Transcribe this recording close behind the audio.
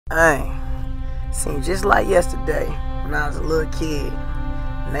Hey, seemed just like yesterday when I was a little kid.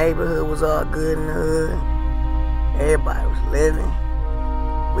 Neighborhood was all good in the hood. Everybody was living.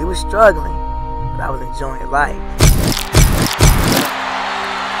 We was struggling, but I was enjoying life.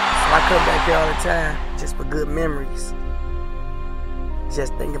 So I come back here all the time just for good memories.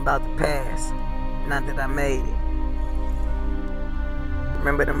 Just thinking about the past, not that I made it.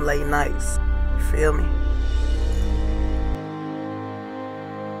 Remember them late nights, you feel me?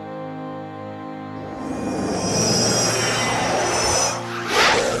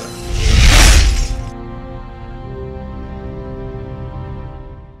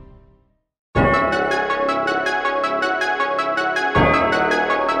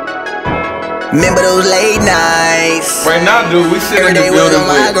 Remember those late nights? Right now, dude, we sit every in the day was building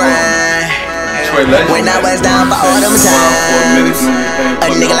on my grind. When I was down for all them times, a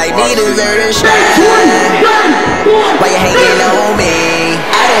nigga like me deserve to shine. Why you hating on me?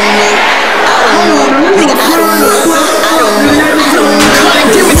 I don't know, nigga, I don't know.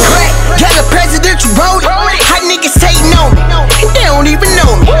 Give me crack, got a presidential road. Hot niggas hating on me, they don't even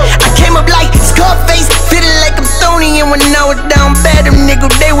know me. I came up like Scarface, feeling like I'm Tony. And when I was down bad, them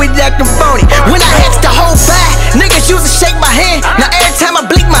niggas, they was acting phony. When I had the whole five, niggas used to shake my hand. Now every time I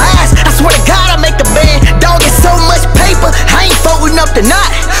blink my eyes, I swear to God I make the band. Dog, it's so much paper, I ain't folding up the knot.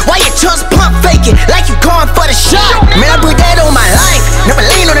 Why you just pump faking like you going for the shot? Man, I put that on my life, never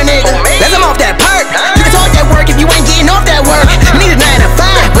lean on a nigga, unless I'm off that perk. You can talk that work if you ain't getting off that work. Need a 9 to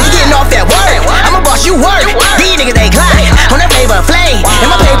 5, when you getting off that work, I'ma boss you work. These niggas they glide on that paper flame, and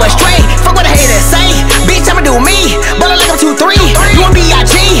my paper straight. Fuck what the haters say, bitch, I'ma do me. But I like I'm 2-3, you want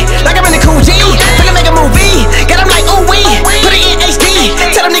B.I.G. like I'm in the cool G. Finna make a movie, got them like ooh wee. Put it in HD,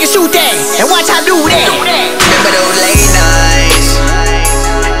 tell them niggas shoot that, and watch how I do that. Remember those late nights?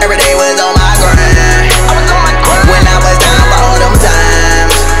 Every day was on my grind. When I was down for all them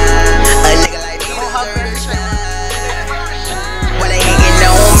times, a nigga like me deserve to shine. Why they hating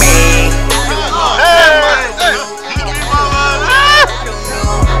on me?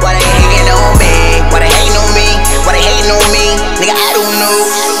 Why they hating on me? Why they hating on me? Why they hating on me? Nigga, I don't know.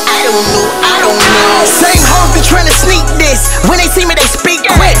 I don't know. I don't know. Same hoes be trying to sneak this. When they see me, they speak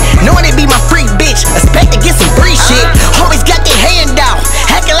quick. Knowing they be my freak bitch. Expect to get some free shit. Homies got their hand out,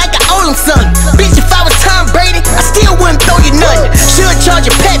 acting like I owe them something. Bitch, if I was Tom Brady, I still wouldn't throw you nothing. Should charge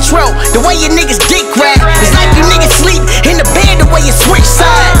your petrol. The way your niggas dick rap, it's like you niggas sleep in the bed the way you switch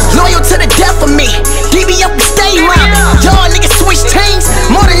sides. Loyal to the death of me. DB up and stay mine. Y'all niggas switch teams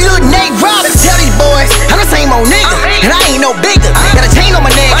more than Lil Nate Robin. Tell these boys I'm the same old nigga, and I ain't no bigger. Got a chain on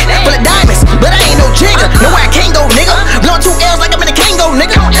my neck full of diamonds, but I ain't no jigger. Nowhere I can't go, nigga. Blowing 2 L's like I'm in the Kango,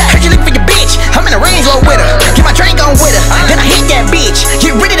 nigga. Heard you look for your bitch, I'm in the Range Rover with her. Get my drink on with her, then I hit that bitch.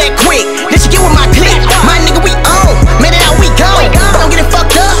 Get rid of that quick, then she get with my clique. My nigga, we on, made it out, we gone. But don't get it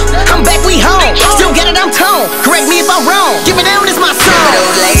fucked up, I'm back, we home. Still get it, I'm tone. Correct me if I'm wrong. Give it down, this my song. Remember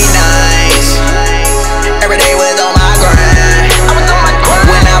those late nights? Every day was on my grind.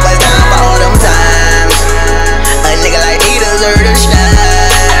 When I was down for all them times, a nigga like me deserve to shine.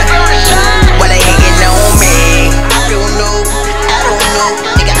 Why they hating on me? I don't know. I don't know.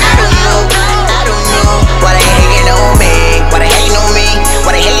 Nigga, I don't know. I don't know. Why they hating on me? Why they hating on me?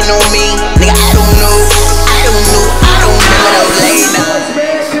 Why they hating on me? Nigga, I don't know. I don't know. I don't remember those late nights.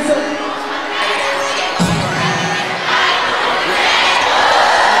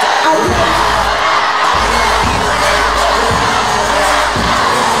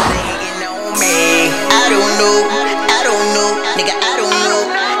 Nigga, I don't know,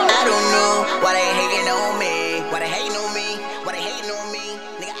 I don't know. Why they hating on me? Why they hating on me? Why they hating on me?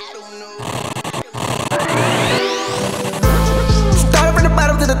 Nigga, I don't know. Started from the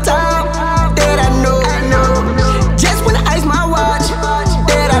bottom to the top, that I know. Just when I ice my watch,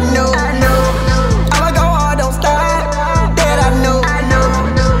 that I know. I'ma go hard, don't stop, that I know.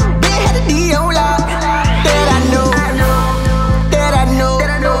 Been had a D on lock, that I know. That I know.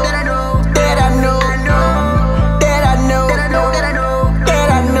 That I know. That I know.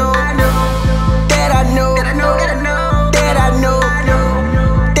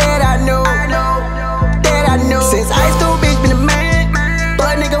 Since high school, bitch, been a man.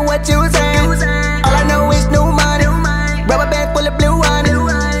 But nigga, what you saying? All I know is new money. Rubber band full of blue honey.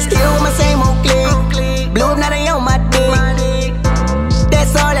 Still with my same old clique. Blue, now they on my dick.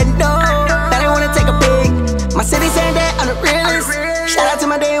 That's all I know. Now they wanna take a pic. My city saying that I'm the realest. Shout out to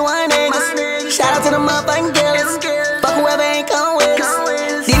my day one niggas. Shout out to the motherfucking killers. Fuck whoever ain't come with us.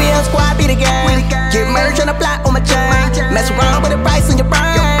 DBL squad be the gang.